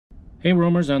Hey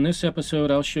roamers, on this episode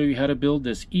I'll show you how to build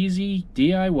this easy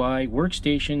DIY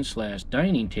workstation /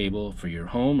 dining table for your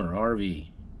home or RV.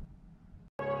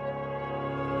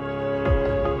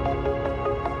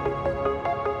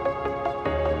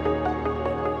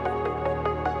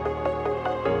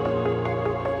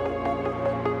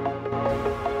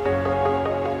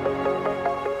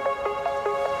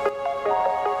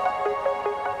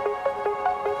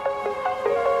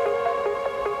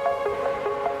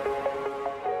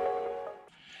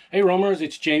 Hey roamers,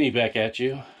 it's Jamie back at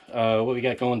you. What we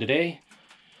got going today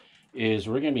is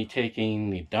we're going to be taking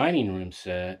the dining room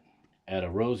set at a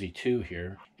Rosie 2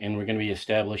 here, and we're going to be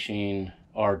establishing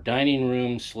our dining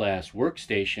room /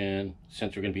 workstation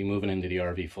since we're going to be moving into the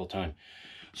RV full time.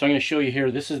 So I'm going to show you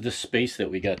here, this is the space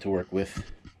that we got to work with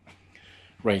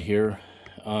right here.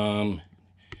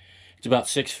 It's about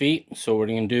 6 feet, so what we're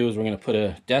going to do is we're going to put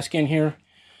a desk in here.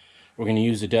 We're going to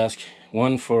use the desk,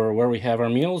 one for where we have our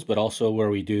meals, but also where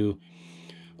we do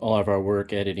all of our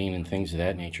work, editing, and things of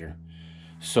that nature.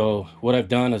 So what I've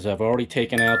done is I've already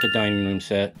taken out the dining room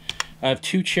set. I have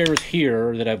 2 chairs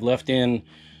here that I've left in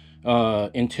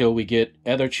until we get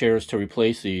other chairs to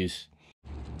replace these.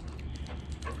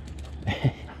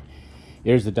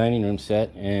 Here's the dining room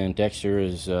set, and Dexter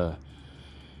is,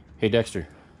 hey Dexter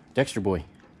boy,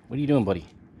 what are you doing, buddy?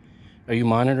 Are you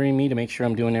monitoring me to make sure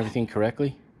I'm doing everything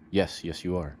correctly? Yes,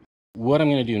 you are. What I'm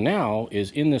going to do now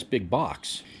is in this big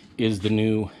box is the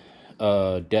new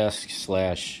desk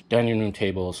 / dining room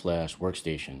table /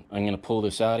 workstation. I'm going to pull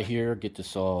this out of here, get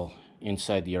this all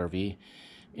inside the RV,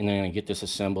 and then I'm going to get this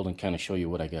assembled and kind of show you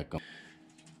what I got going.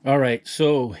 Alright,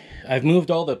 so I've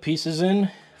moved all the pieces in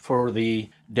for the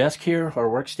desk here, our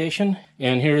workstation,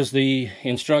 and here's the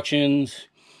instructions.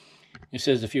 It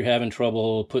says if you're having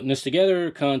trouble putting this together,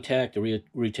 contact the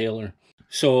retailer.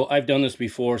 So I've done this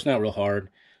before, it's not real hard.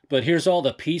 But here's all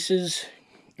the pieces.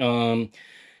 They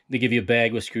give you a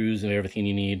bag with screws and everything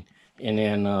you need. And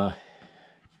then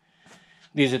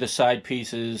these are the side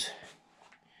pieces.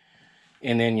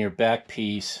 And then your back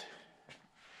piece.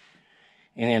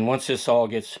 And then once this all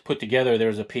gets put together,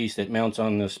 there's a piece that mounts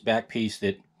on this back piece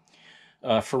that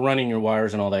for running your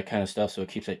wires and all that kind of stuff. So it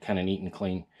keeps it kind of neat and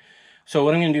clean. So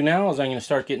what I'm going to do now is I'm going to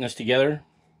start getting this together.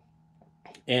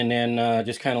 And then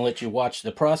just kind of let you watch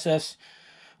the process.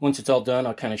 Once it's all done,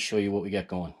 I'll kind of show you what we got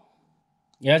going.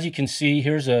 Yeah, as you can see,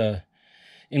 here's in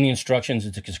the instructions,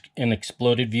 it's an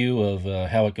exploded view of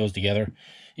how it goes together.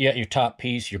 You got your top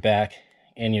piece, your back,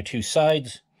 and your 2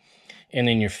 sides, and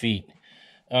then your feet.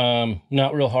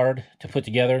 Not real hard to put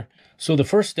together. So the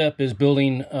first step is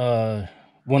building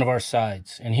one of our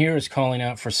sides. And here is calling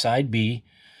out for side B.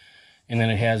 And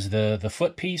then it has the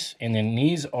foot piece, and then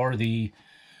these are the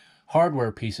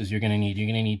hardware pieces you're going to need. You're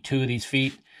going to need 2 of these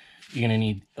feet. You're going to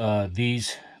need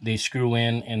these. They screw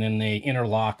in and then they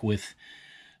interlock with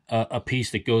a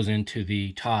piece that goes into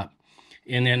the top.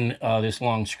 And then this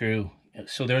long screw.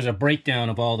 So there's a breakdown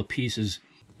of all the pieces.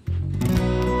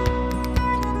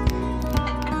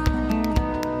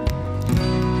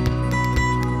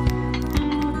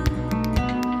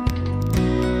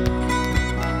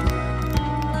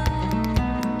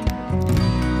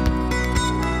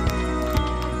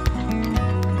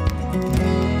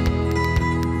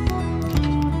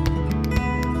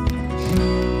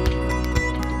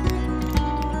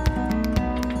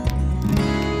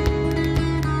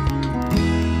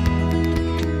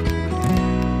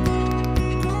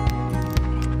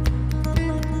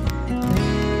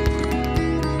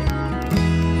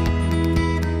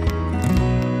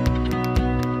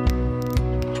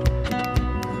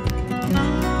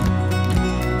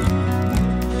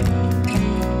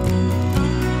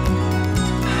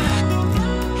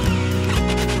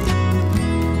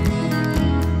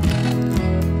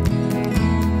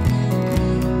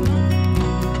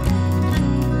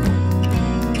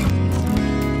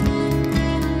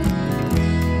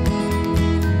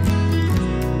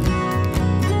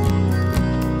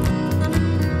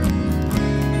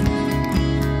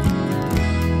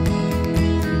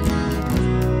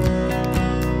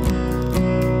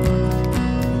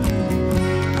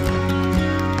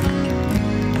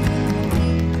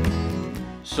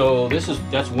 So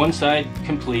that's one side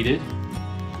completed.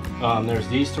 There's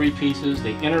these 3 pieces.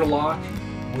 They interlock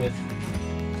with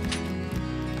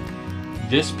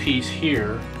this piece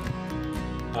here.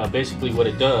 Basically what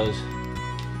it does,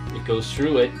 it goes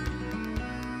through it,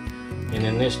 and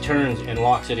then this turns and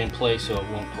locks it in place so it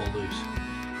won't pull loose.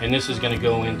 And this is going to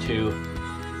go into,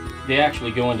 they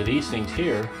actually go into these things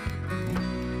here.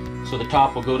 So the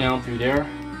top will go down through there,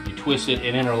 you twist it,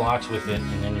 it interlocks with it,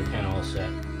 and then you're kind of all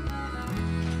set.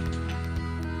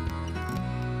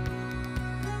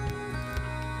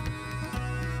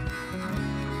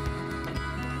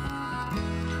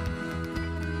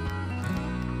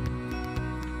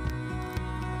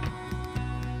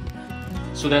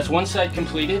 So that's one side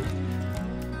completed.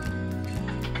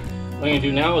 What I'm going to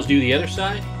do now is do the other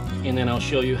side, and then I'll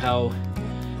show you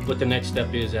what the next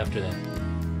step is after that.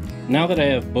 Now that I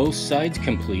have both sides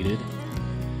completed,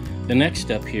 the next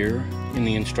step here in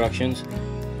the instructions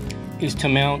is to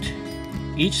mount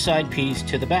each side piece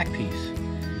to the back piece.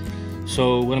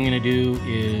 So what I'm going to do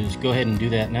is go ahead and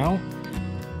do that now.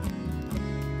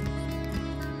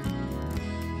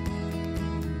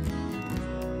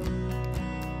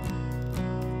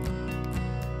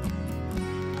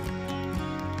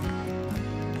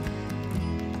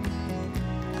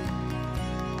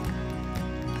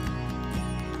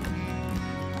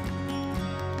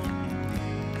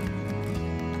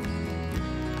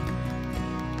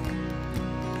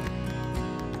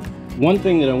 One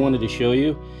thing that I wanted to show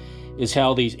you is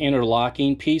how these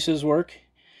interlocking pieces work.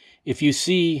 If you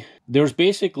see, there's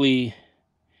basically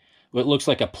what looks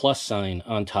like a plus sign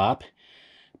on top.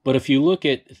 But if you look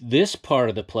at this part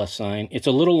of the plus sign, it's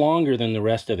a little longer than the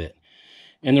rest of it.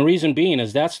 And the reason being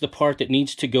is that's the part that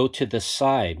needs to go to the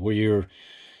side where your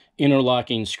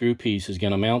interlocking screw piece is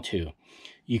going to mount to.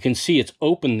 You can see it's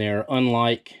open there,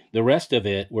 unlike the rest of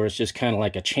it where it's just kind of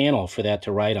like a channel for that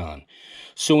to ride on.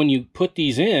 So when you put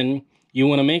these in, you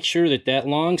want to make sure that that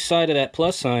long side of that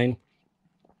plus sign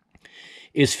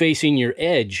is facing your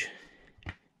edge,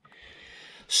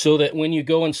 so that when you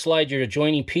go and slide your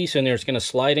adjoining piece in there, it's going to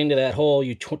slide into that hole.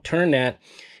 You turn that,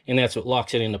 and that's what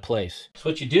locks it into place.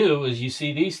 So what you do is you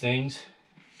see these things,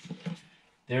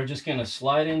 they're just going to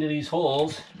slide into these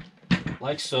holes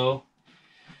like so.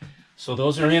 So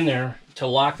those are in there. To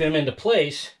lock them into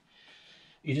place,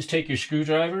 you just take your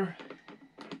screwdriver,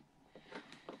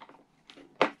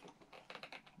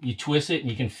 you twist it, and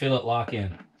you can feel it lock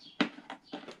in.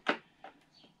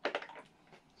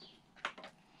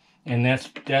 And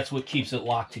that's what keeps it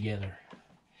locked together.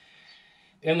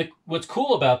 And what's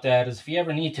cool about that is if you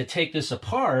ever need to take this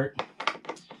apart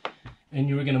and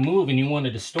you were going to move and you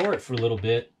wanted to store it for a little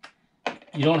bit,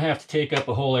 you don't have to take up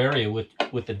a whole area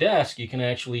with the desk. You can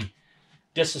actually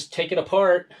just take it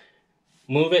apart,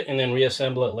 move it, and then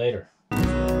reassemble it later.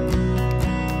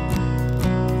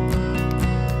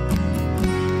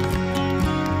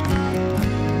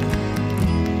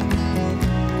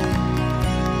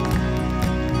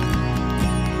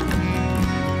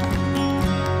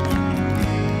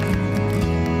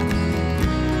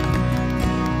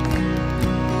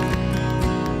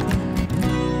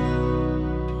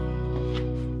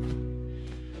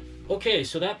 Okay,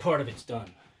 so that part of it's done.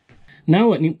 Now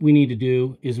what we need to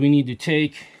do is we need to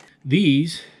take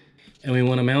these and we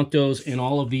want to mount those in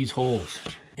all of these holes.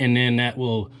 And then that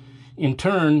will, in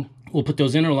turn, we'll put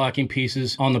those interlocking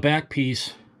pieces on the back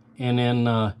piece and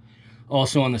then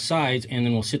also on the sides, and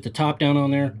then we'll sit the top down on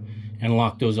there and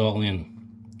lock those all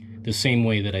in the same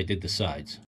way that I did the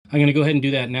sides. I'm going to go ahead and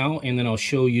do that now, and then I'll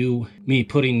show you me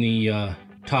putting the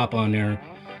top on there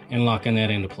and locking that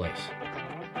into place.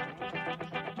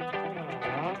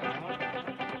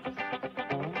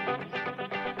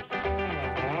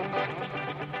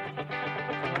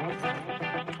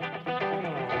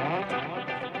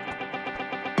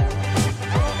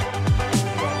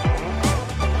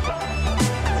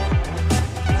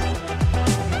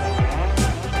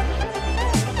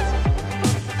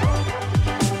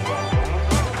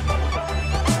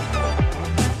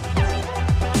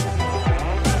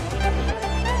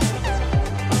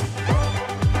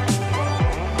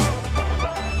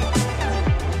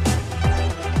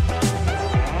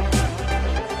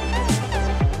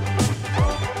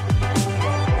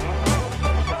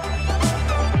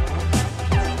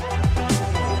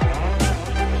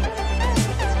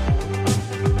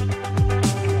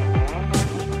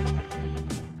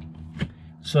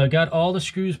 So I got all the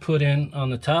screws put in on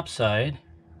the top side,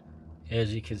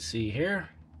 as you can see here.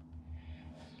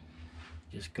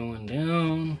 Just going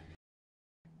down,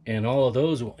 and all of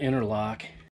those will interlock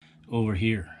over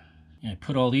here. And I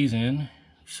put all these in,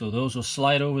 so those will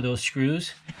slide over those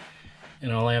screws,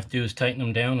 and all I have to do is tighten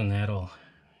them down, and that'll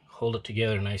hold it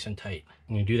together nice and tight.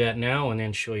 I'm going to do that now and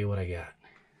then show you what I got.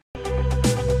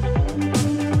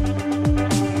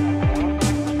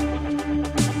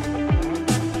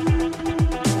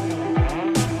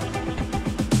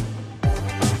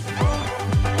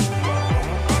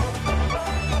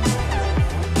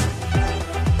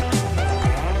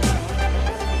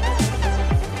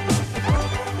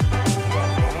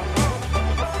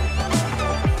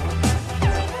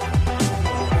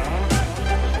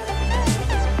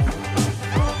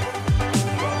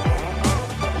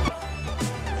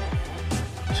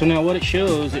 So now what it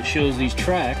shows these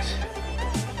tracks,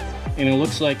 and it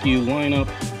looks like you line up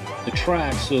the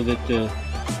tracks so that the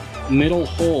middle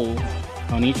hole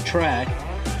on each track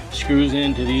screws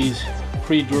into these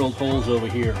pre-drilled holes over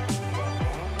here.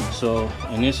 So,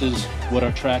 and this is what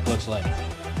our track looks like.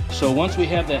 So once we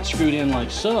have that screwed in like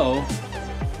so,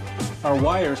 our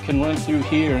wires can run through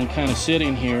here and kind of sit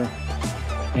in here,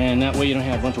 and that way you don't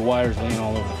have a bunch of wires laying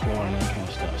all over the floor and that kind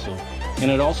of stuff. So, and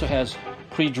it also has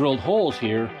pre-drilled holes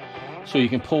here, so you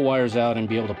can pull wires out and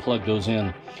be able to plug those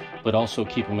in, but also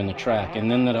keep them in the track. And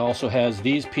then that also has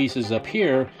these pieces up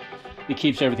here. It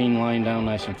keeps everything lying down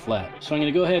nice and flat. So I'm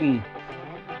going to go ahead and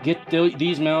get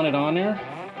these mounted on there,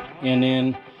 and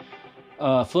then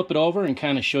flip it over and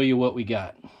kind of show you what we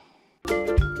got.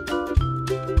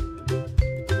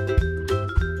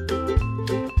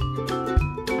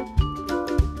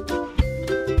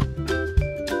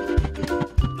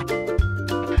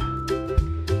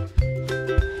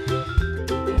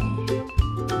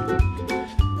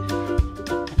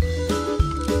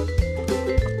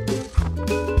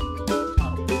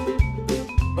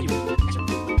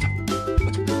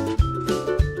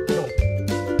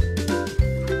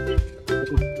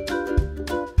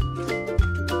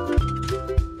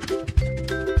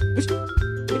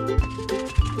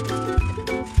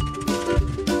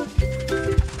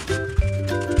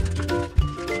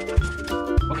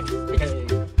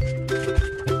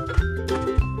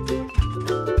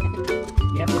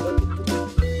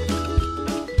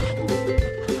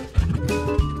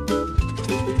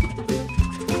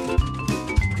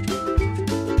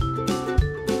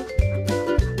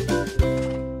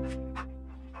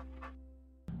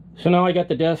 So now I got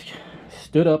the desk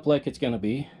stood up like it's going to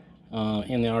be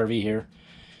in the RV here.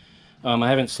 I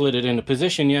haven't slid it into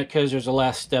position yet because there's a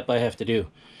last step I have to do.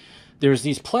 There's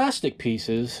these plastic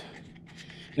pieces,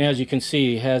 and as you can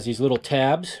see, it has these little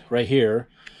tabs right here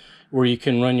where you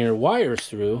can run your wires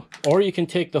through, or you can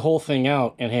take the whole thing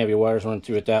out and have your wires run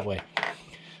through it that way.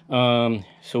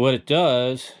 So what it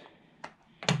does,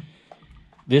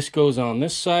 this goes on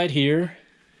this side here.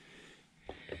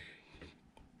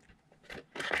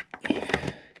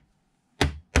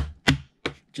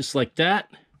 Just like that,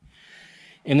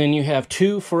 and then you have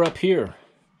two for up here.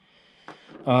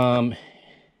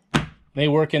 They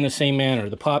work in the same manner.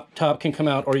 The top can come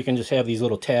out, or you can just have these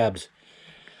little tabs.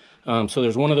 So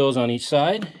there's one of those on each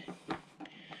side.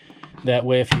 That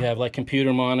way, if you have like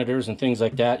computer monitors and things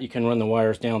like that, you can run the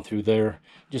wires down through there.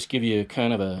 Just give you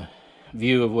kind of a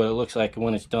view of what it looks like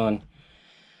when it's done.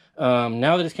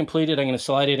 Now that it's completed, I'm going to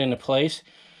slide it into place,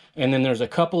 and then there's a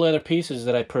couple other pieces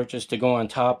that I purchased to go on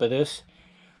top of this.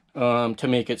 To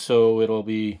make it so it'll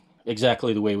be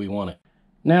exactly the way we want it.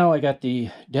 Now I got the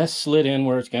desk slid in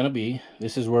where it's going to be.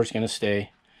 This is where it's going to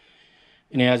stay.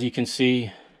 And as you can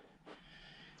see,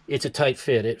 it's a tight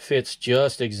fit. It fits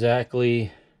just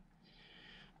exactly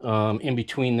in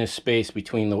between this space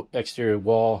between the exterior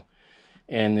wall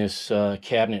and this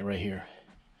cabinet right here.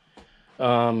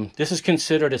 This is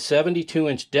considered a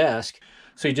 72-inch desk,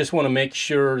 so you just want to make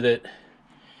sure that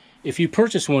if you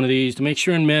purchase one of these, to make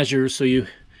sure and measure so you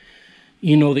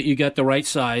know that you got the right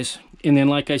size. And then,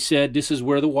 like I said, this is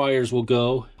where the wires will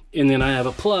go. And then I have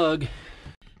a plug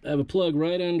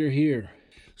right under here,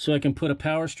 so I can put a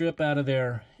power strip out of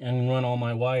there and run all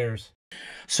my wires.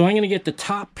 So I'm going to get the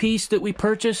top piece that we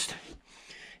purchased.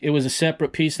 It was a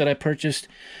separate piece that I purchased.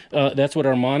 That's what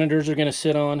our monitors are going to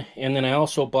sit on. And then I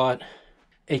also bought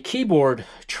a keyboard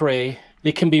tray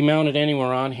that can be mounted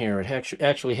anywhere on here. It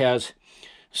actually has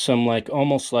some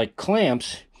almost like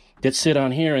clamps that sit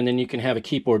on here, and then you can have a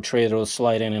keyboard tray that'll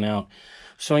slide in and out.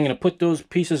 So I'm going to put those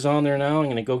pieces on there now. I'm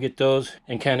going to go get those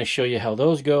and kind of show you how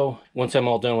those go. Once I'm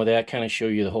all done with that, kind of show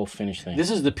you the whole finished thing. This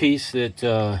is the piece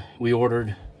that we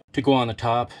ordered to go on the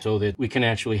top so that we can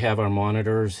actually have our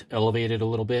monitors elevated a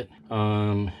little bit.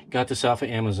 Got this off of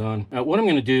Amazon. What I'm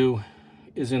going to do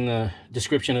is in the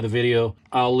description of the video,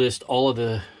 I'll list all of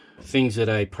the things that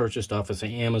I purchased off of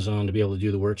Amazon to be able to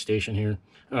do the workstation here.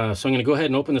 So I'm going to go ahead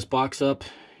and open this box up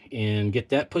and get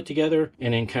that put together,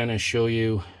 and then kind of show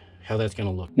you how that's going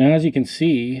to look. Now, as you can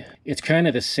see, it's kind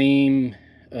of the same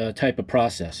type of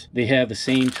process. They have the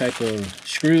same type of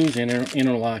screws and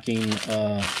interlocking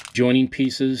joining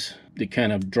pieces that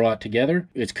kind of draw it together.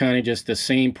 It's kind of just the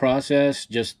same process,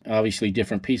 just obviously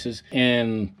different pieces,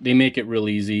 and they make it real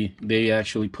easy. They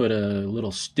actually put a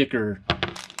little sticker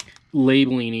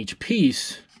labeling each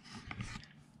piece,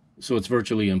 so it's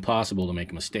virtually impossible to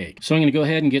make a mistake. So I'm going to go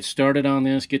ahead and get started on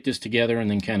this, get this together, and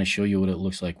then kind of show you what it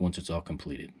looks like once it's all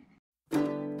completed.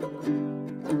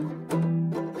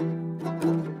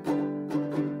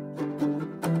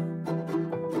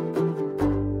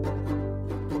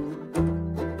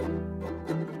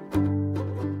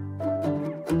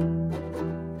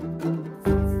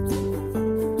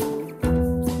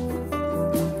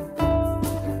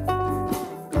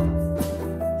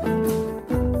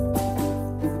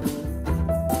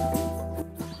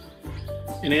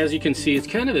 And as you can see, it's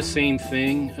kind of the same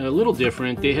thing, a little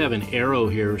different. They have an arrow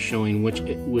here showing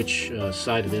which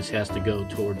side of this has to go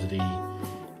towards the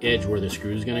edge where the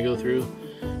screw is going to go through.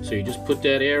 So you just put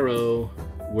that arrow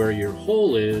where your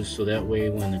hole is, so that way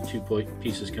when the two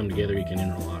pieces come together, you can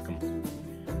interlock them.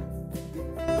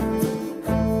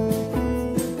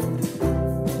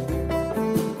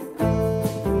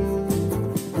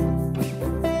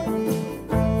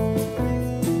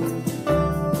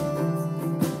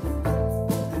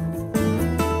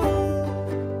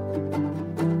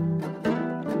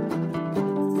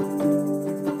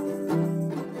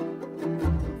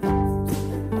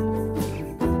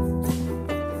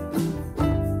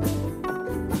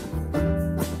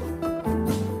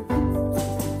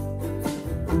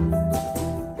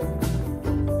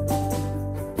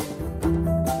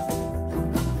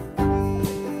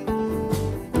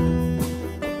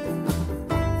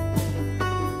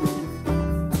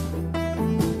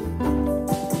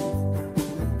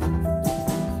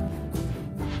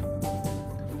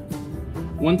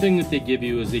 One thing that they give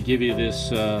you is they give you this,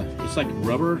 it's like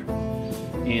rubber,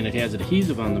 and it has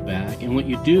adhesive on the back. And what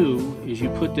you do is you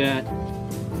put that,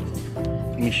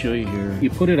 let me show you here, you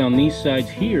put it on these sides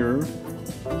here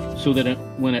so that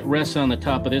when it rests on the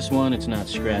top of this one, it's not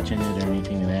scratching it or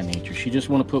anything of that nature. So you just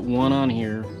want to put one on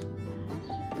here,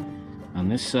 on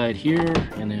this side here,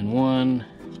 and then one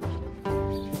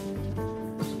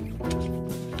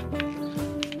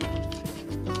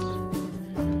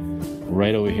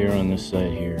right over here on this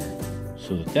side here,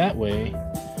 so that way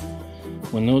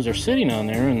when those are sitting on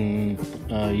there and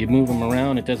you move them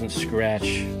around, it doesn't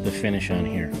scratch the finish on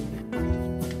here.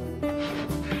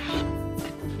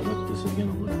 What this is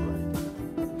going to look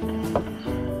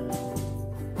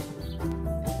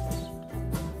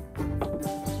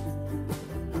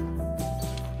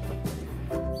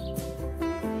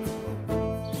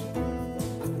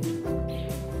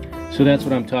So that's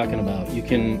what I'm talking about. You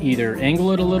can either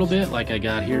angle it a little bit like I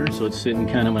got here, so it's sitting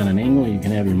kind of on an angle. You can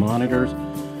have your monitors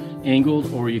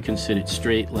angled, or you can sit it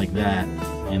straight like that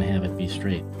and have it be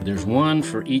straight. There's one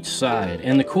for each side.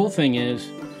 And the cool thing is,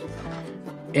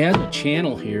 add a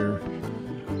channel here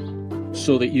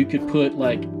so that you could put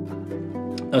like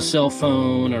a cell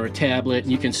phone or a tablet,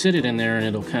 and you can sit it in there and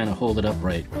it'll kind of hold it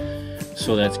upright.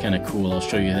 So that's kind of cool. I'll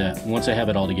show you that. Once I have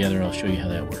it all together, I'll show you how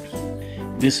that works.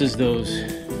 This is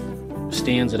those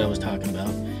stands that I was talking about,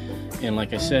 and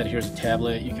like I said, here's a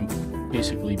tablet. You can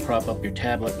basically prop up your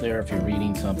tablet there if you're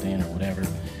reading something or whatever.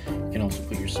 You can also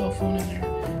put your cell phone in there,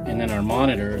 and then our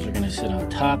monitors are going to sit on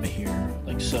top of here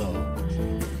like so,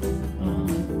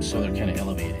 so they're kind of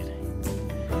elevated.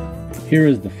 Here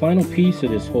is the final piece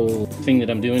of this whole thing that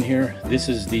I'm doing here. This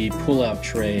is the pull-out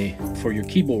tray for your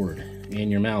keyboard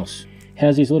and your mouse. It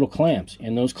has these little clamps,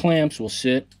 and those clamps will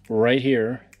sit right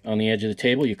here on the edge of the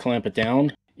table. You clamp it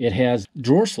down. It has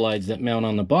drawer slides that mount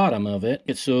on the bottom of it,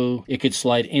 so it could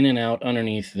slide in and out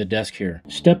underneath the desk here.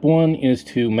 Step one is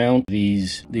to mount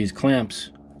these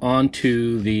clamps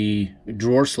onto the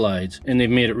drawer slides, and they've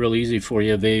made it real easy for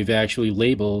you. They've actually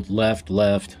labeled left,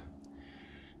 left,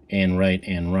 and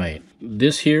right.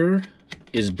 This here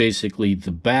is basically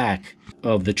the back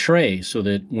of the tray, so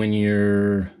that when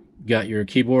you're got your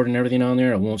keyboard and everything on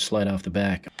there, it won't slide off the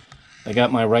back. I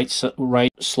got my right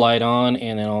slide on,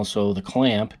 and then also the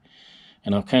clamp,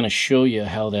 and I'll kind of show you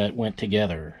how that went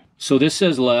together. So this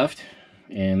says left,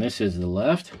 and this is the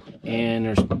left, and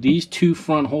there's these two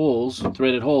front holes,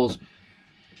 threaded holes,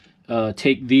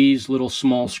 take these little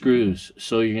small screws.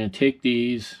 So you're going to take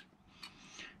these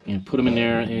and put them in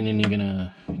there, and then you're going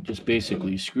to just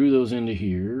basically screw those into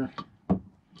here.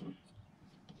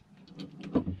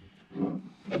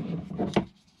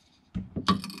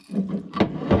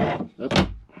 Up.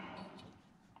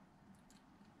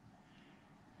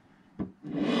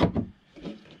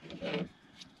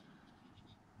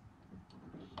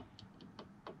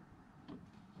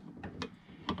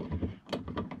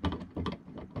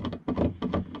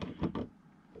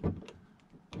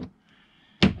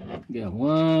 Got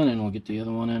one, and we'll get the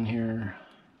other one in here.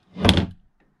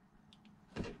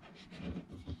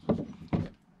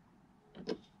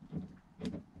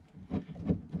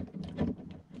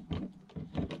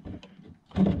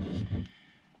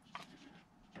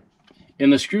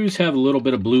 And the screws have a little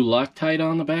bit of blue Loctite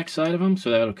on the back side of them,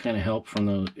 so that'll kind of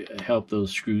help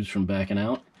those screws from backing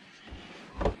out.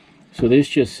 So this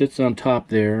just sits on top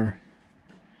there.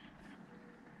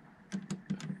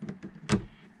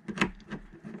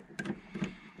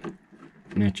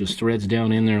 And it just threads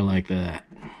down in there like that.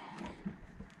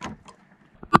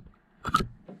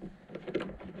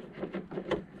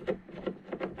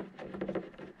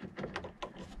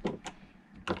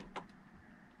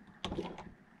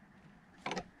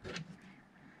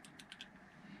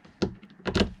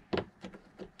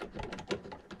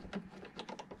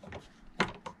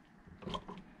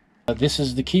 This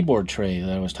is the keyboard tray that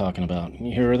I was talking about.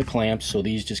 Here are the clamps, so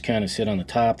these just kind of sit on the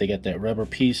top. They got that rubber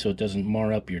piece so it doesn't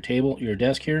mar up your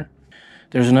desk here.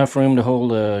 There's enough room to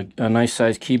hold a nice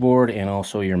sized keyboard and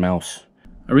also your mouse.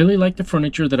 I really like the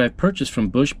furniture that I've purchased from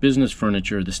Bush Business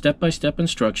Furniture. The step-by-step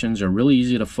instructions are really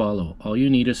easy to follow. All you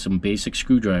need is some basic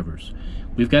screwdrivers.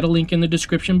 We've got a link in the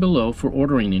description below for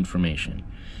ordering information.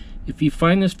 If you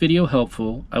find this video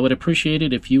helpful, I would appreciate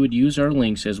it if you would use our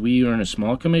links, as we earn a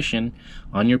small commission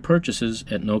on your purchases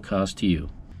at no cost to you.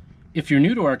 If you're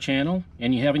new to our channel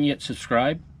and you haven't yet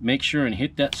subscribed, make sure and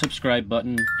hit that subscribe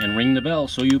button and ring the bell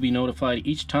so you'll be notified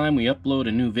each time we upload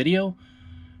a new video.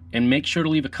 And make sure to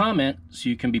leave a comment so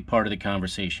you can be part of the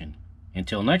conversation.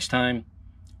 Until next time,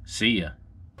 see ya.